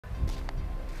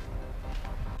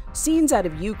Scenes out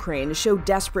of Ukraine show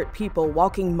desperate people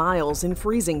walking miles in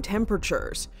freezing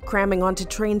temperatures, cramming onto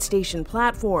train station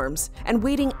platforms, and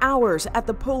waiting hours at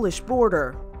the Polish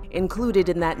border. Included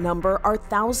in that number are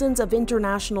thousands of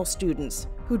international students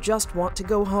who just want to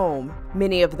go home.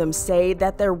 Many of them say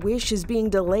that their wish is being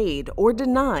delayed or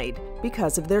denied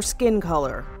because of their skin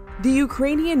color. The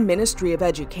Ukrainian Ministry of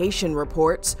Education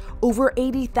reports over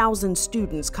 80,000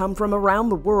 students come from around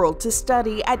the world to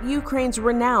study at Ukraine's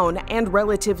renowned and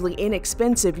relatively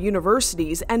inexpensive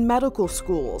universities and medical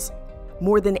schools.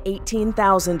 More than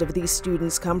 18,000 of these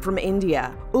students come from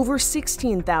India, over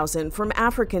 16,000 from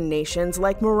African nations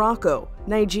like Morocco,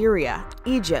 Nigeria,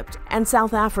 Egypt, and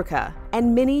South Africa,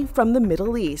 and many from the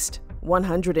Middle East,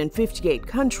 158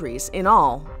 countries in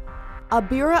all.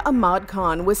 Abira Ahmad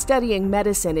Khan was studying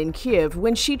medicine in Kyiv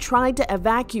when she tried to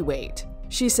evacuate.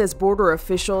 She says border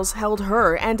officials held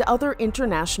her and other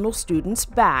international students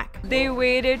back. They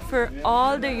waited for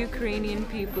all the Ukrainian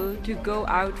people to go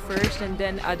out first and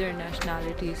then other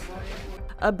nationalities.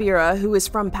 Abira, who is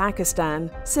from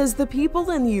Pakistan, says the people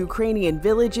in the Ukrainian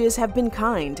villages have been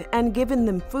kind and given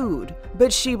them food,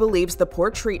 but she believes the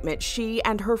poor treatment she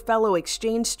and her fellow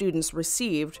exchange students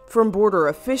received from border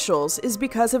officials is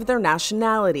because of their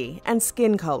nationality and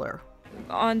skin color.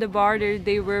 On the border,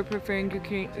 they were preferring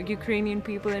Ukrainian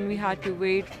people, and we had to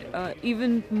wait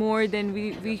even more than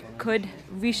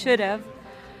we should have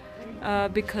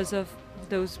because of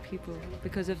those people,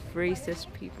 because of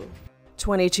racist people.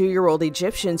 22-year-old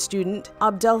Egyptian student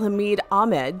Abdelhamid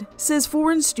Ahmed says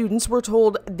foreign students were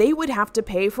told they would have to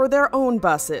pay for their own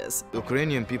buses.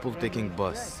 Ukrainian people taking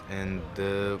bus, and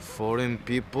foreign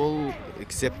people,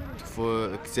 except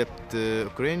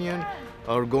Ukrainian,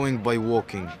 are going by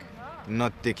walking,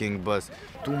 not taking bus.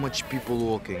 Too much people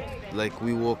walking. Like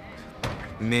we walk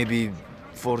maybe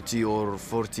 40 or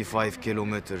 45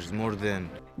 kilometers, more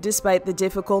than. Despite the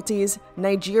difficulties,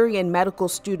 Nigerian medical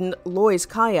student Lois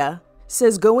Kaya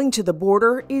says going to the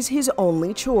border is his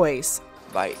only choice.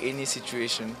 By any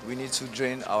situation, we need to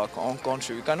drain our own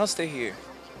country. We cannot stay here.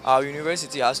 Our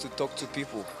university has to talk to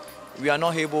people. We are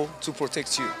not able to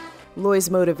protect you. Lois'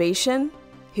 motivation?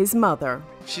 His mother.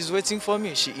 She's waiting for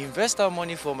me. She invests her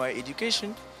money for my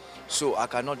education, so I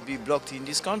cannot be blocked in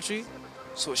this country.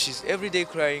 So she's every day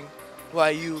crying,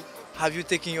 "Why you? Have you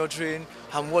taken your train?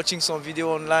 I'm watching some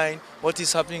video online. What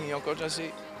is happening in your country?" I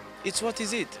say, "It's what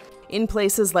is it?" In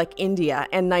places like India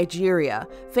and Nigeria,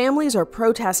 families are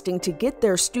protesting to get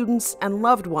their students and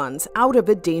loved ones out of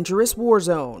a dangerous war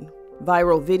zone.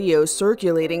 Viral videos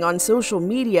circulating on social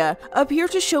media appear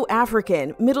to show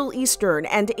African, Middle Eastern,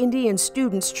 and Indian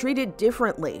students treated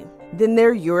differently than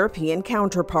their European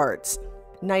counterparts.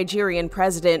 Nigerian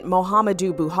President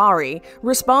Muhammadu Buhari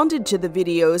responded to the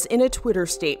videos in a Twitter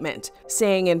statement,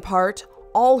 saying in part,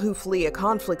 "All who flee a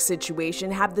conflict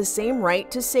situation have the same right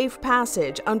to safe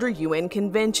passage under UN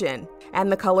Convention,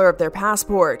 and the color of their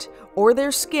passport or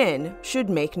their skin should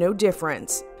make no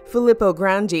difference." Filippo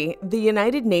Grandi, the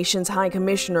United Nations High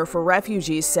Commissioner for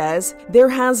Refugees, says there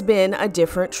has been a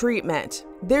different treatment.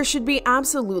 There should be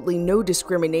absolutely no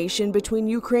discrimination between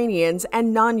Ukrainians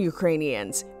and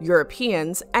non-Ukrainians,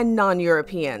 Europeans and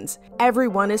non-Europeans.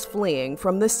 Everyone is fleeing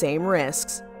from the same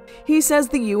risks. He says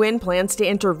the UN plans to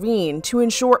intervene to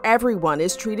ensure everyone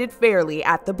is treated fairly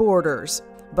at the borders.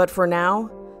 But for now,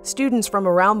 students from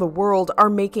around the world are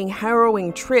making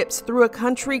harrowing trips through a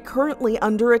country currently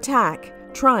under attack,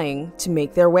 trying to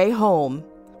make their way home.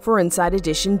 For Inside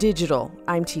Edition Digital,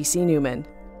 I'm TC Newman.